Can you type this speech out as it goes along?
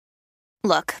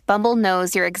Look, Bumble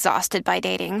knows you're exhausted by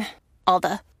dating. All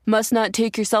the must not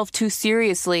take yourself too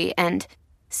seriously and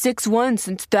 6'1"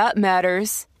 since that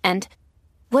matters. And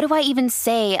what do I even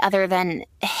say other than,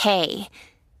 hey?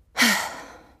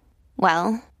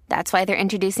 Well, that's why they're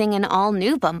introducing an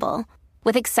all-new Bumble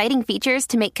with exciting features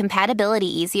to make compatibility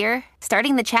easier,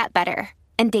 starting the chat better,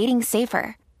 and dating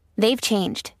safer. They've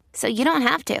changed, so you don't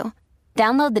have to.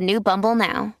 Download the new Bumble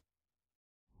now.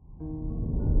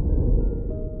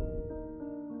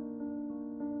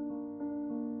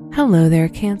 Hello there,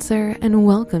 Cancer, and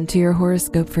welcome to your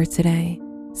horoscope for today,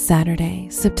 Saturday,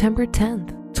 September 10th,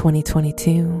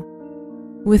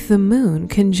 2022. With the moon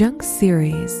conjunct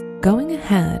Ceres, going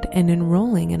ahead and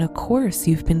enrolling in a course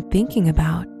you've been thinking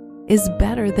about is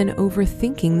better than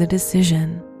overthinking the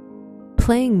decision.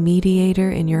 Playing mediator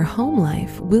in your home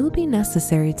life will be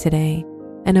necessary today,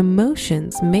 and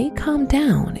emotions may calm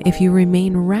down if you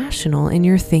remain rational in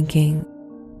your thinking.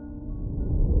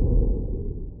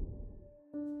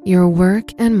 Your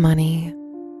work and money.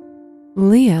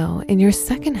 Leo, in your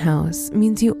second house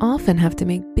means you often have to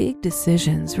make big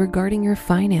decisions regarding your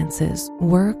finances,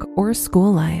 work, or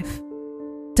school life.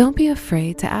 Don't be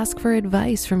afraid to ask for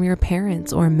advice from your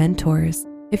parents or mentors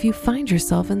if you find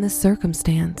yourself in this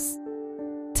circumstance.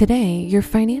 Today, your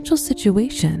financial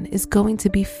situation is going to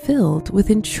be filled with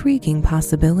intriguing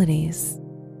possibilities.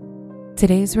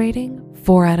 Today's rating,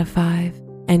 4 out of 5,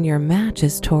 and your match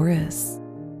is Taurus.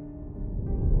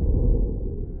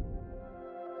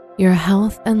 Your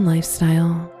health and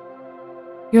lifestyle.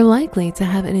 You're likely to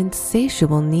have an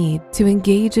insatiable need to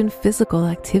engage in physical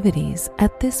activities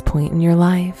at this point in your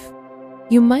life.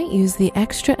 You might use the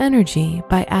extra energy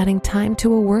by adding time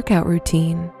to a workout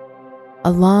routine.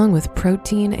 Along with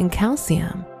protein and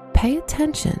calcium, pay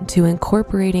attention to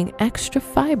incorporating extra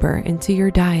fiber into your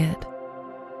diet.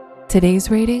 Today's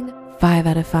rating, 5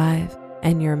 out of 5,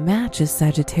 and your match is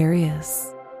Sagittarius.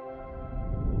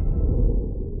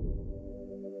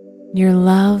 Your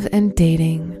love and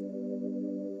dating.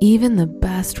 Even the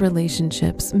best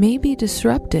relationships may be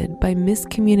disrupted by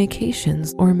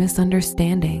miscommunications or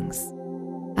misunderstandings.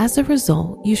 As a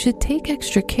result, you should take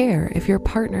extra care if your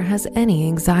partner has any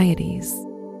anxieties.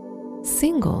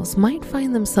 Singles might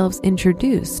find themselves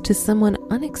introduced to someone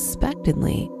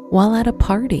unexpectedly while at a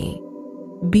party.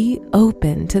 Be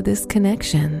open to this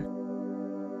connection.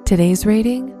 Today's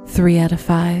rating, 3 out of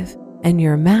 5, and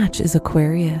your match is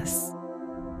Aquarius.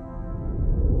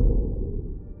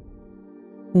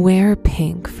 Wear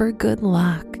pink for good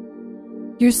luck.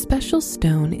 Your special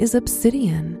stone is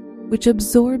obsidian, which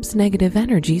absorbs negative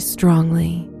energy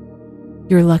strongly.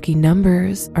 Your lucky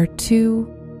numbers are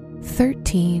 2,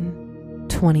 13,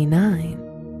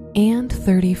 29, and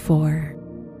 34.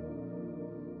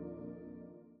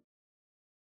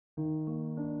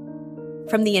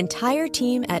 From the entire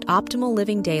team at Optimal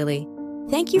Living Daily,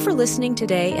 thank you for listening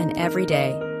today and every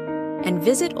day. And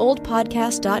visit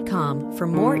oldpodcast.com for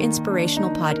more inspirational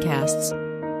podcasts.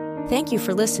 Thank you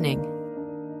for listening.